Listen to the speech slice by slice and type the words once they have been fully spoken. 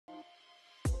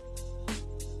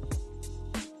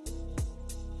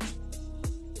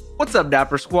What's up,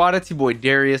 Dapper Squad? It's your boy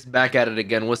Darius back at it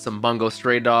again with some Bungo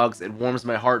Stray Dogs. It warms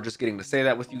my heart just getting to say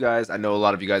that with you guys. I know a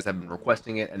lot of you guys have been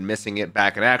requesting it and missing it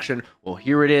back in action. Well,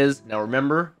 here it is. Now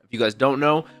remember, if you guys don't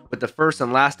know, with the first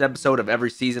and last episode of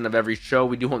every season of every show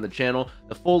we do on the channel,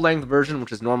 the full-length version,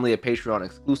 which is normally a Patreon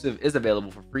exclusive, is available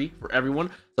for free for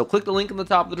everyone. So click the link in the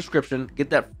top of the description, get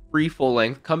that free full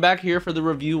length, come back here for the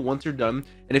review once you're done.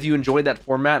 And if you enjoyed that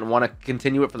format and want to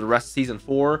continue it for the rest of season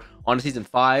 4 on to season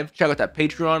 5, check out that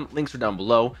Patreon. Links are down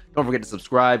below. Don't forget to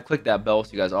subscribe, click that bell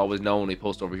so you guys always know when we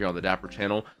post over here on the Dapper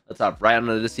channel. Let's hop right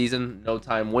into this season, no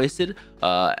time wasted.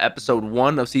 Episode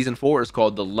 1 of season 4 is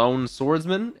called The Lone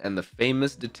Swordsman and the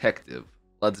Famous Detective.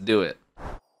 Let's do it.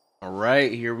 All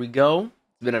right, here we go.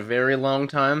 It's been a very long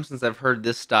time since I've heard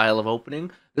this style of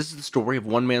opening. This is the story of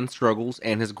one man's struggles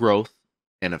and his growth,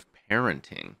 and of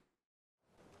parenting.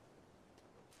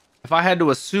 If I had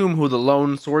to assume who the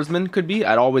lone swordsman could be,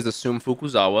 I'd always assume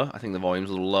Fukuzawa. I think the volume's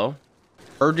a little low.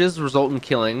 Urges result in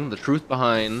killing. The truth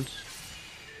behind...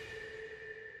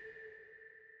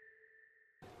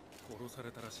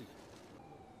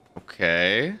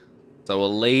 Okay. So a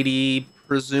lady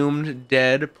presumed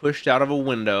dead pushed out of a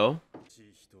window.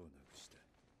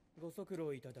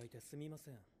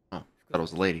 Oh, thought it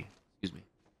was a lady. Excuse me.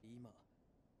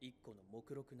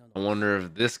 I wonder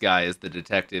if this guy is the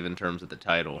detective in terms of the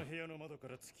title.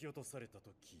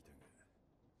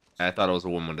 I thought it was a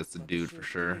woman, it's a dude for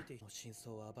sure.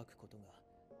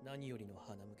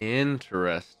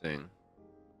 Interesting.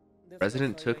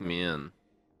 President took me in.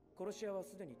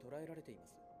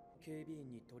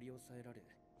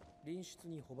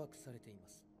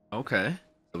 Okay.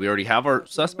 So we already have our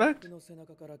suspect?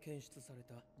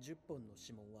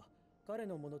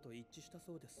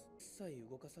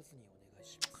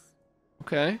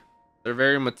 Okay. They're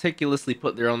very meticulously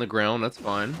put there on the ground. That's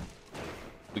fine.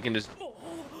 We can just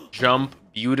jump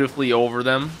beautifully over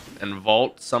them and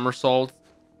vault, somersault,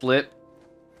 flip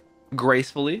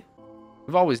gracefully.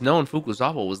 We've always known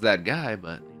Fukuzawa was that guy,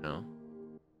 but, you know.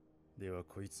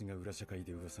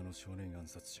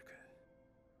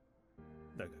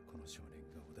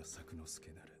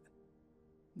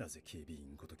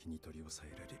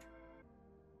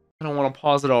 I don't want to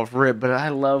pause it off rip, but I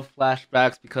love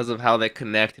flashbacks because of how they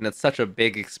connect, and it's such a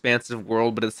big, expansive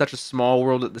world, but it's such a small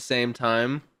world at the same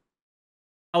time.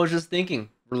 I was just thinking,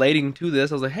 relating to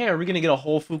this, I was like, hey, are we going to get a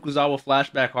whole Fukuzawa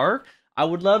flashback arc? I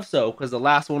would love so, because the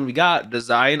last one we got,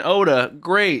 Dazai and Oda,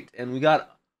 great, and we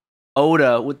got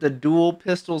Oda with the dual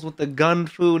pistols, with the gun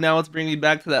fu. Now it's bringing me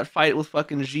back to that fight with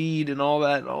fucking Jeed and all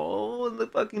that. Oh, and the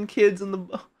fucking kids and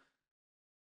the...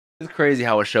 It's crazy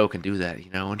how a show can do that,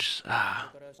 you know? And just,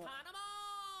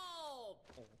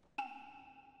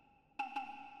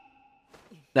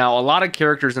 Now, a lot of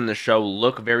characters in the show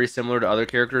look very similar to other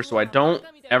characters, so I don't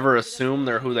ever assume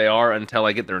they're who they are until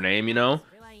I get their name, you know?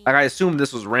 Like, I assumed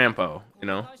this was Rampo, you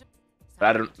know? But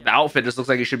I don't, the outfit just looks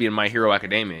like he should be in My Hero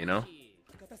Academia, you know?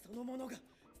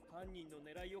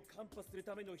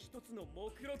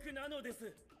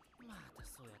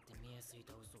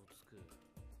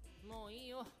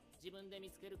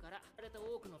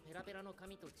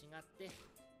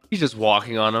 He's just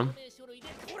walking on him.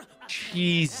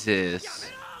 Jesus.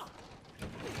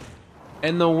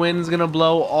 And the wind's gonna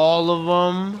blow all of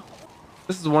them.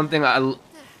 This is one thing I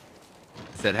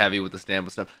said heavy with the stamp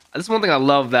and stuff. This is one thing I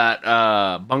love that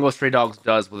Bungo Stray Dogs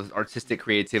does with artistic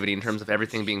creativity in terms of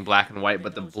everything being black and white,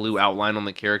 but the blue outline on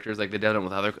the characters, like they did it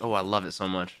with other. Oh, I love it so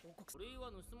much.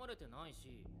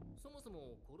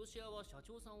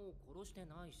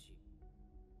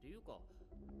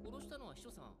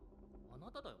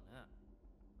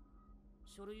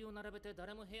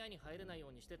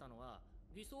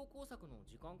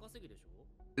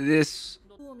 This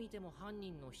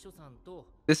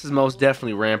is most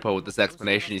definitely Rampo with this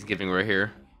explanation he's giving right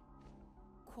here.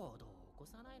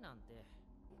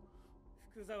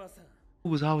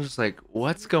 I was just like,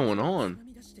 what's going on?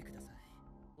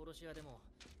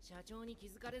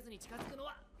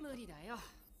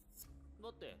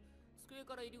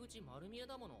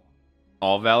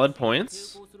 All valid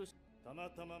points.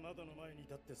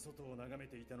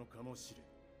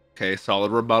 Okay,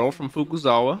 solid rebuttal from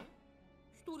Fukuzawa.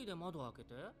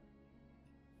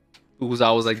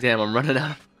 Fukuzawa's like, damn, I'm running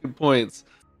out of fucking points.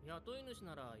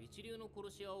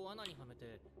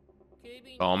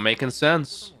 It's all making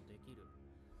sense.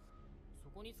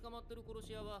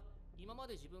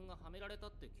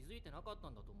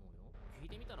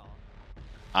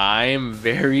 I'm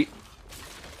very...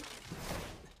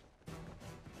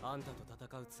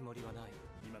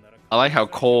 I like how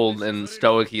cold and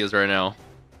stoic he is right now.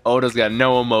 Oda's got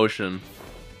no emotion.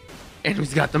 And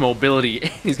he's got the mobility.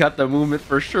 He's got the movement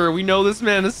for sure. We know this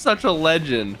man is such a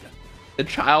legend. The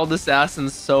child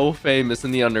assassin's so famous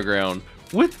in the underground.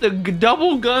 With the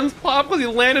double guns pop because he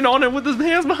landed on it with his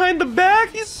hands behind the back.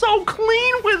 He's so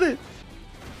clean with it.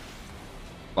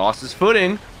 Lost his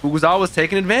footing. Fukuzawa's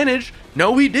taking advantage.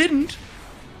 No, he didn't.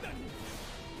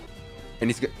 And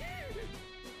he's good.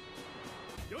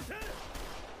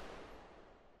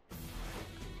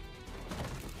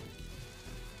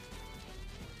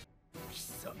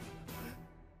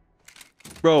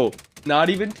 Bro, not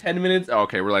even 10 minutes. Oh,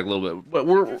 okay, we're like a little bit, but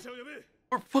we're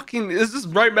fucking. This is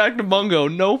right back to Bungo.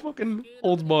 No fucking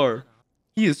holds bar.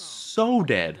 He is so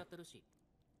dead.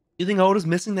 You think Oda's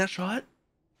missing that shot?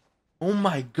 Oh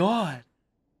my god.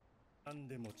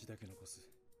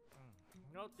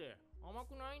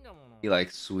 He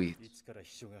likes sweets.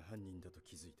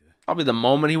 Probably the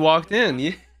moment he walked in.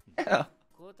 Yeah.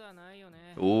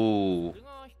 Ooh.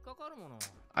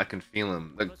 I can feel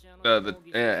him.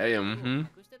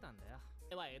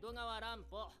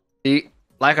 See,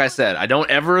 like I said, I don't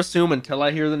ever assume until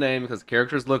I hear the name because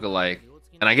characters look alike,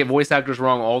 and I get voice actors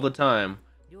wrong all the time.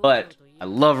 But I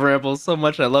love Rampo so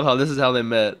much. I love how this is how they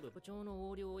met.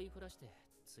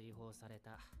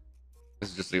 This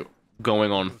is just a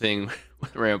going on thing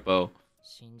with Rampo.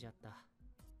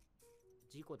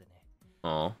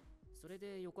 Oh.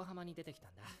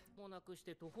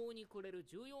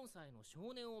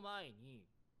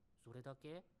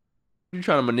 You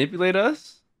trying to manipulate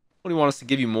us? What do you want us to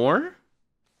give you more?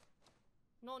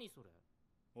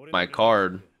 My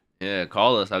card. Yeah,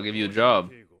 call us. I'll give you a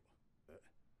job.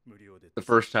 The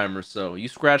first time or so. You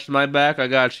scratched my back, I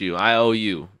got you. I owe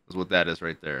you. Is what that is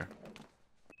right there.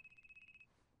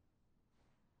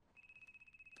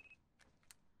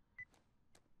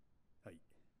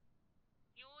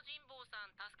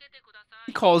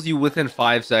 He calls you within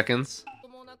 5 seconds.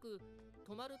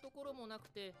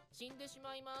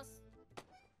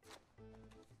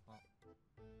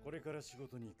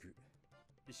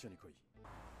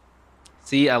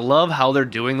 See, I love how they're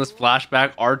doing this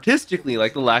flashback artistically,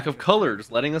 like the lack of color,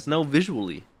 just letting us know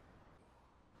visually.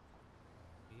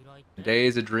 The day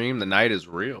is a dream, the night is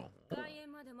real.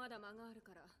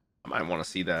 I might want to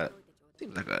see that.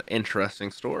 Seems like an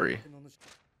interesting story.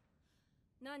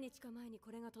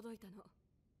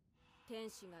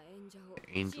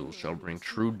 Angels shall bring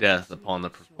true death upon the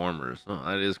performers. Oh,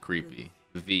 that is creepy.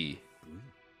 V.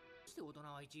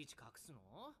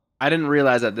 I didn't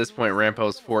realize at this point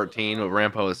Rampo's 14, but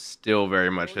Rampo is still very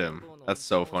much him. That's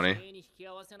so funny.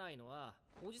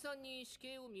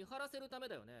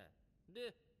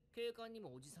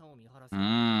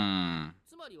 Mmm.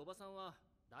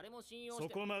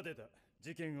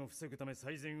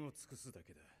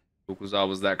 Fukuzawa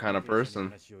was that kind of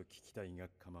person.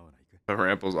 But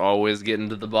Rampo's always getting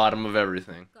to the bottom of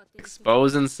everything.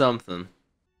 Exposing something.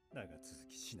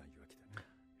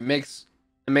 It makes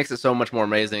it so much more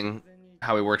amazing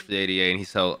how he worked for the ADA and he's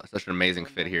such an amazing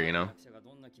fit here, you know? I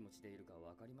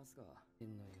feel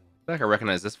like I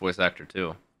recognize this voice actor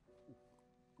too.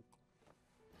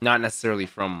 Not necessarily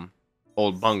from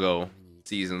old Bungo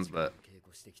seasons, but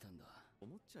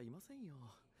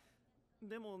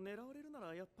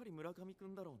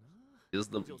he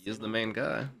is the main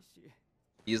guy.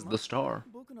 He's the star.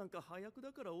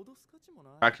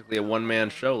 Practically a one-man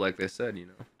show, like they said, you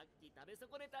know.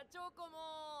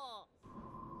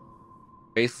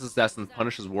 Faceless Assassin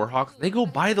punishes Warhawks. They go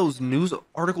by those news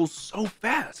articles so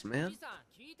fast, man.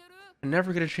 I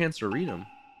never get a chance to read them.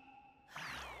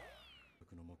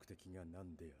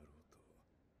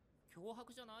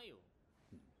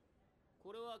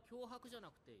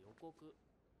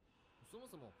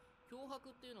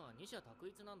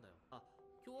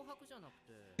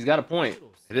 He's got a point.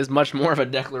 It is much more of a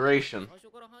declaration.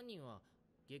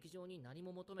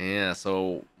 Yeah,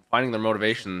 so finding their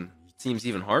motivation seems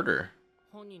even harder.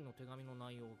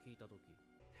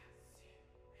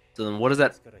 So then what is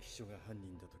that?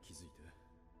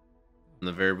 In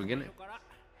the very beginning.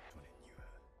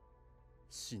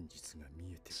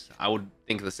 I would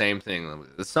think the same thing.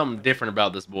 There's something different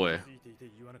about this boy.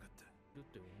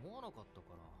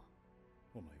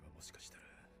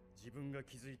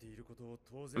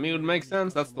 I mean, it would make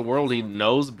sense. That's the world he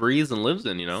knows, breathes, and lives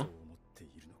in, you know?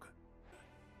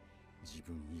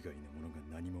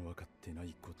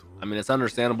 I mean, it's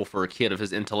understandable for a kid of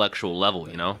his intellectual level,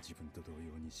 you know?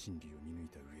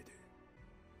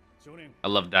 I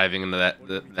love diving into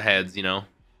the heads, you know?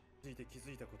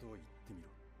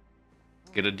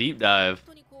 Get a deep dive.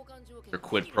 Or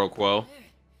quid pro quo.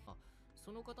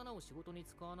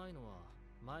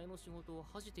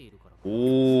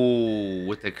 Ooh,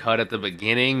 with the cut at the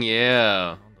beginning,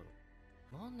 yeah.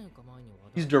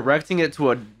 He's directing it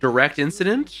to a direct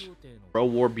incident.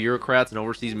 Pro-war bureaucrats and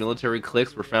overseas military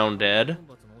cliques were found dead.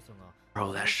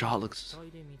 Bro, that shot looks...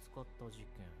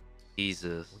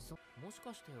 Jesus.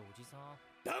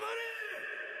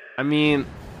 I mean...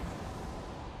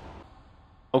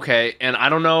 Okay, and I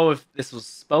don't know if this was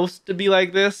supposed to be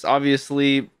like this.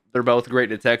 Obviously, they're both great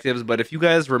detectives, but if you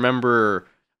guys remember,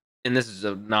 and this is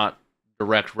a not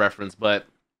direct reference, but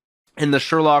in the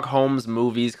Sherlock Holmes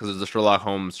movies, because there's a Sherlock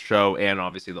Holmes show and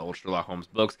obviously the old Sherlock Holmes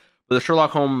books, but the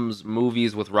Sherlock Holmes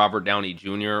movies with Robert Downey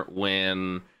Jr.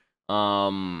 when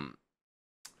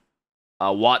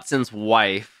Watson's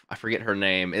wife, I forget her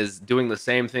name, is doing the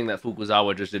same thing that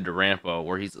Fukuzawa just did to Rampo,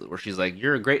 where she's like,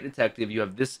 "You're a great detective. You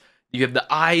have this. You have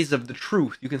the eyes of the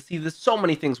truth. You can see this so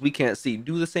many things we can't see.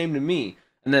 Do the same to me."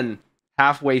 And then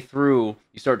halfway through,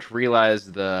 you start to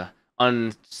realize the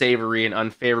unsavory and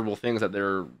unfavorable things that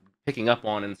they're picking up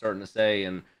on and starting to say,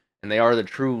 and they are the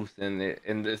truth. And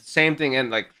the same thing. And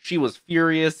like, she was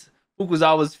furious.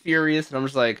 Fukuzawa's furious, and I'm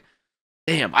just like,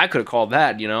 damn, I could have called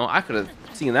that, you know? I could have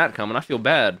seen that coming. I feel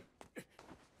bad.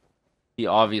 He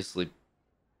obviously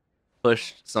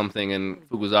pushed something in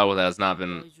Fukuzawa that has not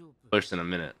been pushed in a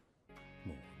minute.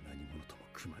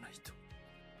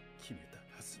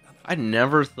 I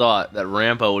never thought that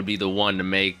Rampo would be the one to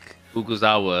make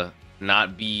Fukuzawa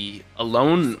not be a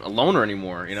loner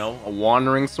anymore, you know? A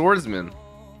wandering swordsman.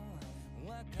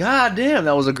 God damn,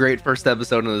 that was a great first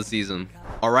episode of the season.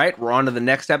 Alright, we're on to the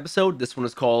next episode. This one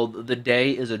is called The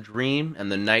Day is a Dream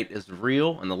and the Night is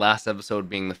Real. And the last episode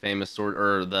being the famous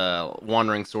the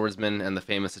Wandering Swordsman and the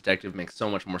famous detective makes so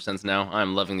much more sense now.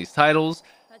 I'm loving these titles,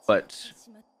 but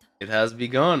it has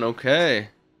begun. Okay.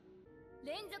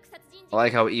 I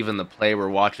like how even the play we're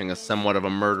watching is somewhat of a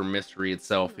murder mystery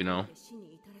itself, you know?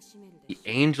 The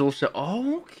angel show.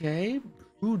 Oh, okay.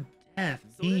 True death.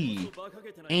 The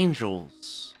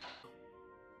angels.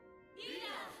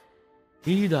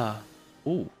 Ida.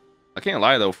 Ooh. I can't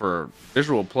lie though, for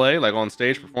visual play, like on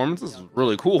stage performances, is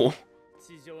really cool.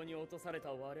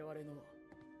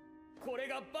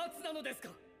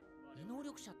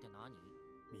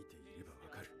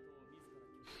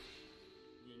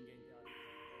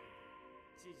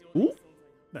 Ooh.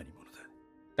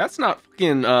 That's not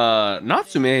fucking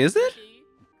Natsume, is it?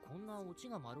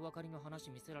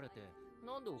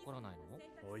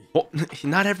 Well,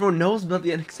 not everyone knows about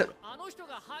the end except...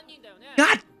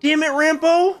 God damn it,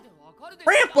 Rampo!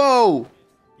 Rampo!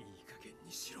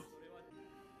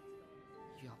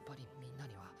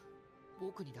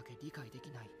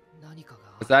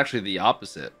 It's actually the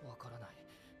opposite.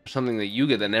 Something that you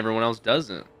get that everyone else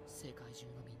doesn't.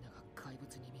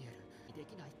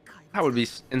 That would be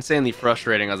insanely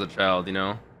frustrating as a child, you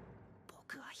know?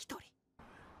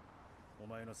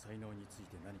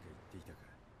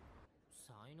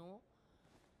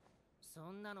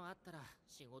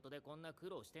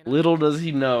 Little does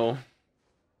he know.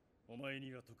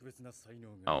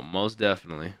 Oh, most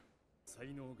definitely.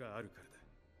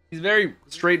 He's very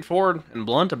straightforward and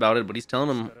blunt about it, but he's telling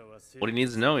him what he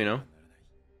needs to know, you know?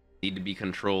 Need to be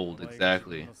controlled,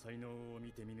 exactly.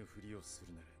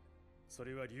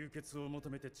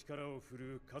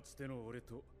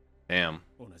 Damn.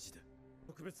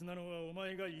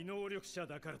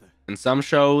 In some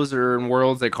shows or in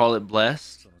worlds, they call it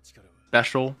blessed,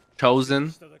 special,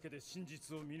 chosen.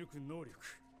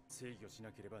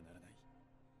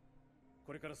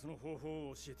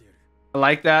 I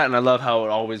like that, and I love how it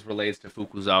always relates to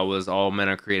Fukuzawa's all men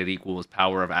are created equal, his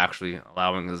power of actually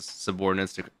allowing his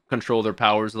subordinates to control their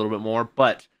powers a little bit more.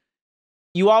 But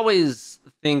you always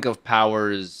think of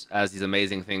powers as these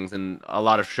amazing things, and a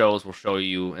lot of shows will show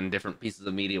you, and different pieces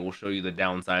of media will show you the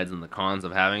downsides and the cons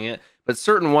of having it. But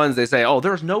certain ones, they say, oh,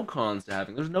 there's no cons to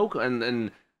having. There's no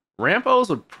and Rampo's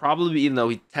would probably be, even though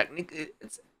he technically,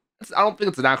 I don't think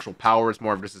it's an actual power. It's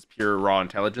more of just his pure raw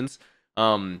intelligence.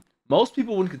 Most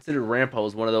people wouldn't consider Rampo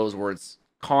as one of those where it's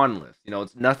conless. You know,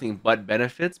 it's nothing but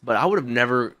benefits. But I would have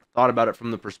never thought about it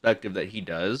from the perspective that he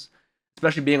does.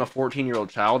 Especially being a 14-year-old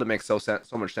child, it makes so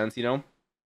much sense, you know?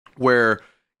 Where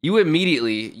you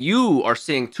are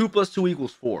seeing 2 + 2 =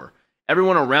 4.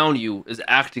 Everyone around you is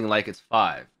acting like it's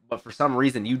 5. But for some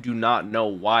reason, you do not know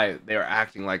why they're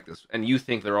acting like this. And you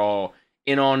think they're all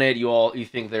in on it. You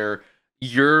think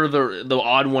you're the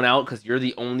odd one out because you're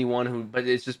the only one who, but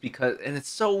it's just because, and it's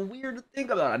so weird to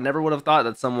think about. I never would have thought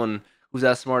that someone who's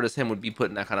as smart as him would be put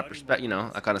in that kind of perspective, you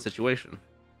know, that kind of situation.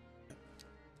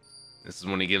 This is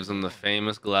when he gives him the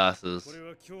famous glasses.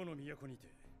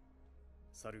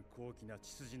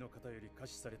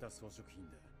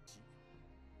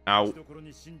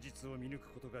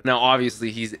 Now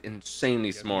obviously he's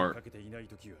insanely smart.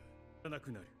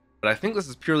 But I think this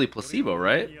is purely placebo,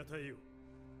 right?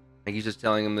 Like he's just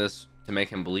telling him this to make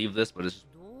him believe this, but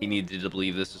he needed to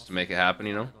believe this just to make it happen,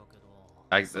 you know?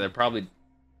 They're probably...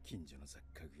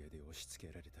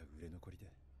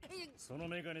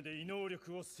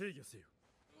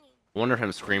 I wonder if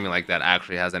him screaming like that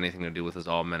actually has anything to do with his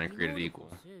all men are created equal.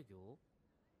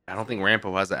 I don't think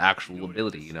Rampo has the actual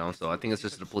ability, you know? So I think it's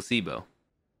just a placebo.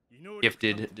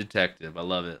 Gifted detective. I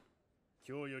love it.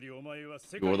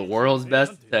 You're the world's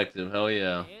best detective. Hell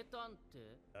yeah.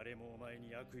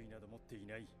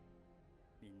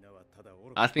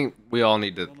 I think we all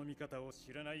need to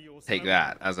take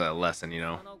that as a lesson, you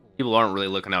know? People aren't really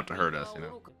looking out to hurt us, you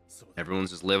know?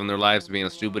 Everyone's just living their lives being a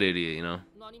stupid idiot, you know?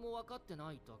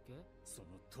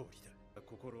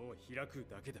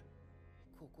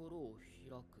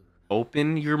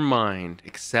 Open your mind,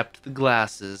 accept the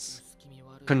glasses,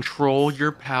 control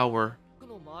your power.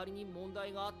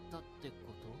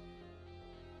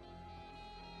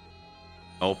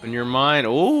 Open your mind.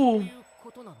 Oh,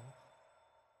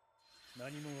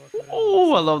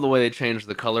 oh! I love the way they changed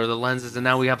the color of the lenses, and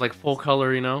now we have like full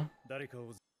color, you know?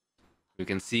 We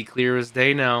can see clear as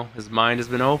day now. His mind has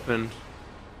been opened.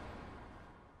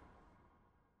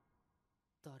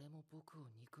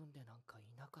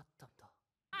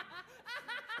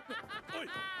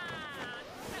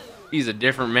 He's a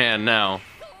different man now.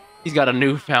 He's got a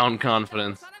newfound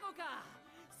confidence.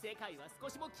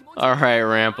 Alright,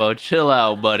 Rampo, chill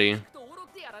out, buddy.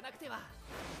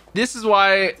 This is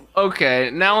why, okay,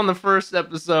 now in the first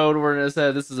episode, we're gonna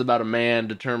say this is about a man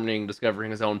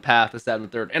discovering his own path, this, that, and the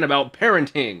third, and about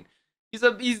parenting. This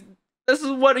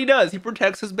is what he does. He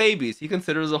protects his babies. He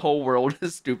considers the whole world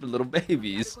his stupid little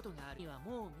babies.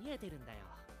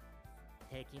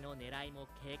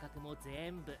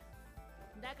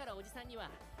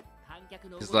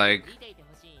 He's like,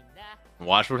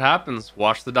 watch what happens.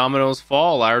 Watch the dominoes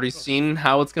fall. I already seen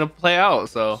how it's gonna play out,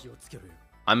 so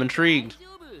I'm intrigued.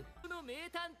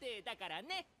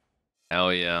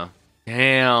 Hell yeah.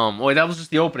 Damn. Wait, that was just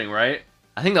the opening, right?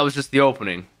 I think that was just the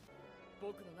opening.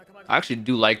 I actually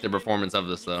do like the performance of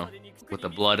this, though. With the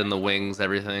blood in the wings,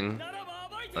 everything.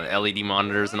 The LED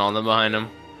monitors and all them behind him.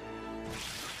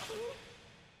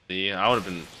 See, I would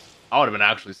have been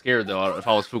actually scared, though, if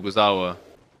I was Fukuzawa.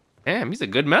 Damn, he's a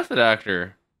good method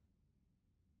actor.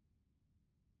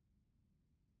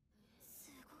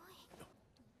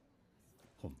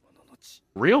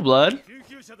 Real blood?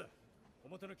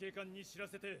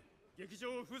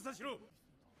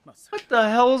 What the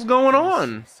hell is going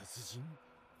on?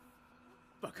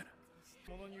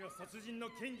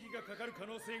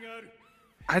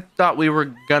 I thought we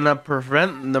were gonna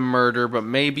prevent the murder, but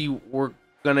maybe we're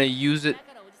gonna use it.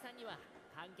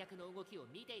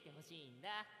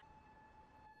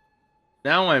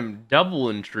 Now I'm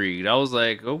double intrigued. I was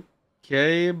like,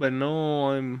 okay, but no,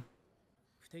 I'm...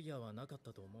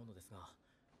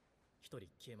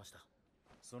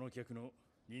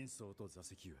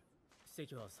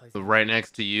 Right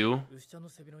next to you?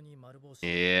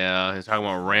 Yeah, he's talking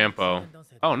about Rampo.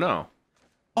 Oh, no.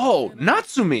 Oh,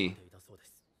 Natsumi!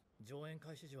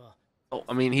 Oh,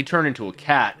 I mean, he turned into a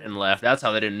cat and left. That's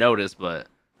how they didn't notice, but...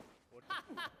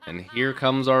 And here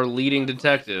comes our leading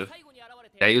detective.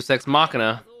 Deus Ex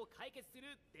Machina.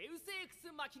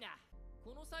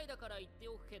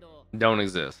 Don't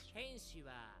exist.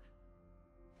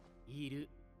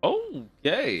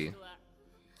 Okay.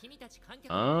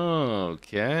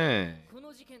 Okay.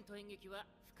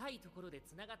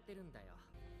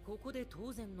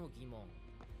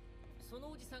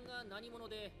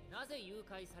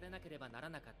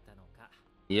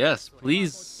 Yes,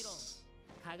 please.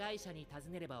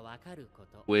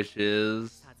 Which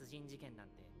is...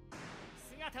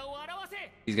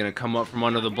 He's gonna come up from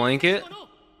under the blanket.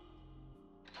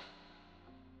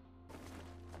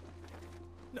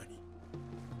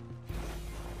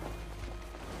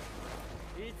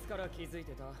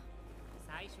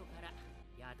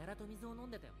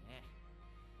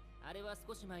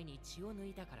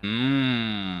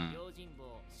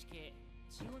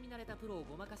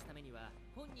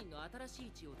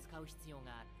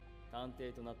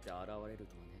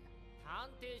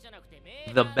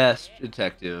 The best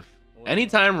detective.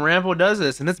 Anytime Rampo does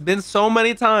this, and it's been so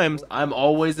many times, I'm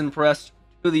always impressed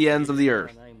to the ends of the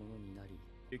earth.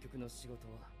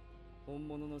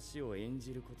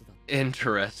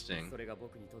 Interesting.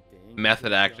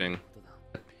 Method acting.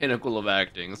 The pinnacle of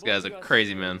acting. This guy's a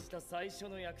crazy man.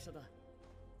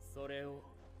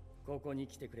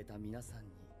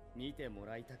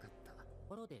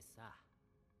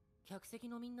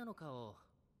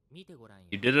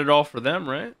 You did it all for them,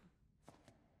 right?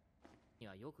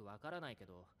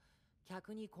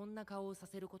 客にこんな顔をさ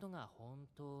せることが本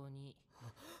当に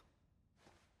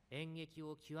演劇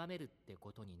を極めるって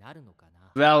ことになるのか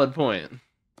な。 Valid point.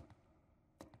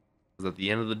 Because at the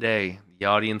end of the day, the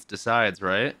audience decides,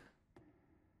 right?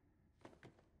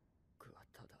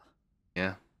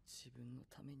 Yeah.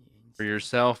 For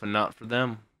yourself and not for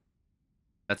them.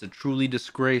 That's a truly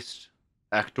disgraced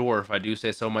actor, if I do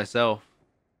say so myself.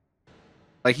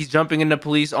 Like, he's jumping into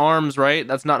police arms, right?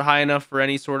 That's not high enough for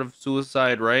any sort of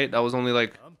suicide, right? That was only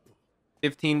like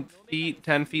 15 feet,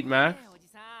 10 feet max.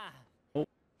 Oh.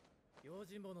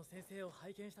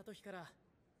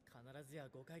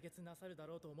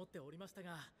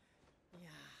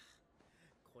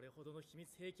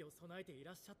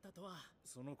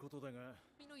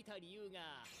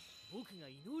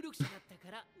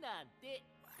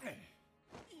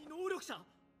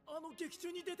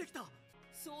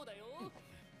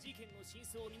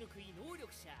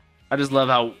 I just love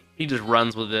how he just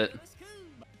runs with it.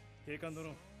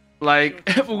 Like,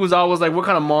 Fukuzawa was like, what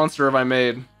kind of monster have I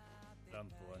made?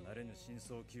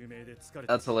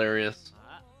 That's hilarious.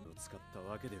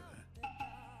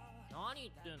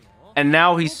 And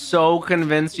now he's so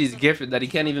convinced he's gifted that he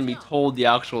can't even be told the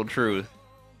actual truth.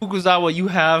 Fukuzawa, you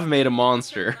have made a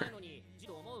monster.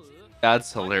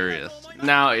 That's hilarious.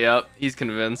 Now, yep, he's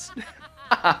convinced.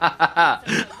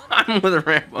 I'm with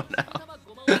Rambo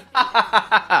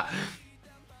now.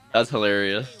 That's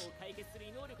hilarious.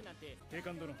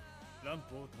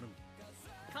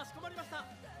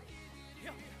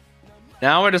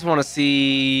 Now I just want to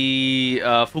see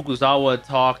Fukuzawa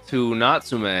talk to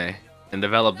Natsume and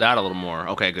develop that a little more.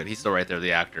 Okay, good. He's still right there,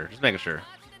 the actor. Just making sure.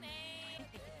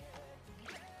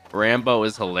 Rambo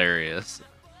is hilarious.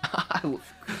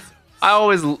 I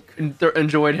always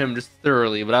enjoyed him just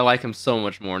thoroughly, but I like him so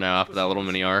much more now after that little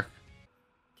mini arc.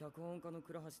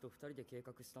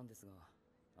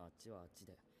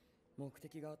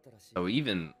 So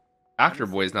even Actor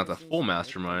Boy is not the full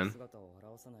mastermind.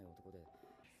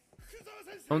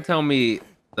 Don't tell me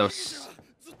the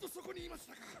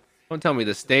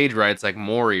stage right's like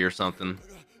Mori or something.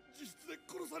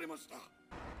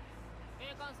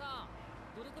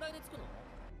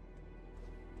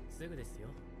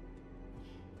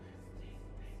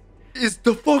 Is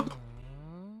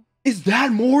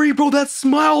that Mori, bro? That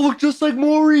smile looked just like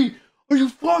Mori. Are you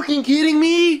fucking kidding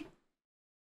me?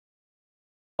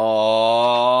 Oh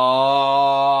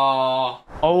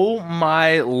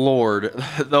my lord.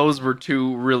 Those were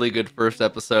two really good first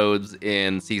episodes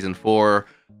in season 4.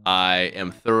 I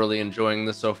am thoroughly enjoying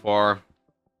this so far.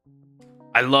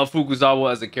 I love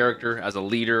Fukuzawa as a character, as a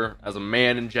leader, as a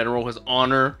man in general. His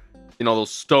honor, you know,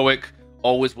 those stoic,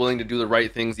 always willing to do the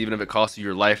right things even if it costs you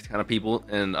your life kind of people.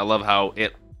 And I love how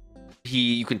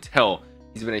you can tell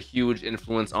he's been a huge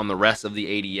influence on the rest of the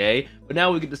ADA, but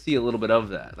now we get to see a little bit of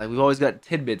that. Like, we've always got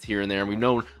tidbits here and there, and we've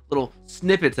known little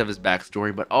snippets of his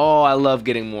backstory, but oh, I love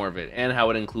getting more of it, and how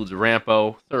it includes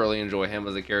Rampo. Thoroughly enjoy him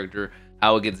as a character,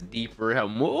 how it gets deeper, how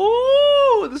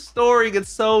the story gets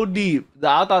so deep.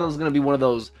 I thought it was going to be one of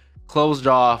those closed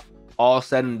off, all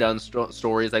said and done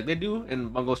stories like they do in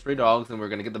Bungo Stray Dogs, and we're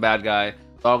going to get the bad guy,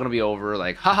 it's all going to be over,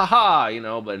 like, ha ha ha, you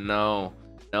know, but no.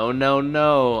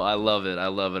 No. I love it. I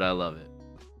love it.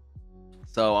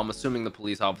 So I'm assuming the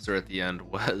police officer at the end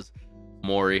was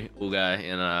Mori Ugai,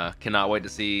 and cannot wait to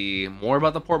see more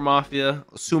about the Port Mafia,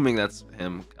 assuming that's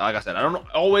him. Like I said, I don't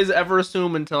always ever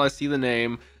assume until I see the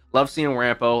name. Love seeing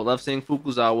Rampo, love seeing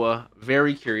Fukuzawa.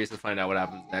 Very curious to find out what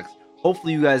happens next.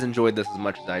 Hopefully you guys enjoyed this as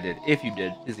much as I did. If you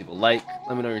did, please leave a like.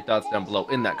 Let me know your thoughts down below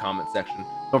in that comment section.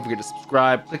 Don't forget to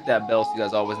subscribe, click that bell so you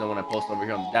guys always know when I post over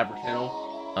here on the Dapper channel.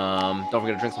 Don't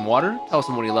forget to drink some water, tell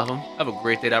someone you love them. Have a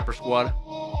great day, Dapper Squad.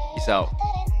 Peace out.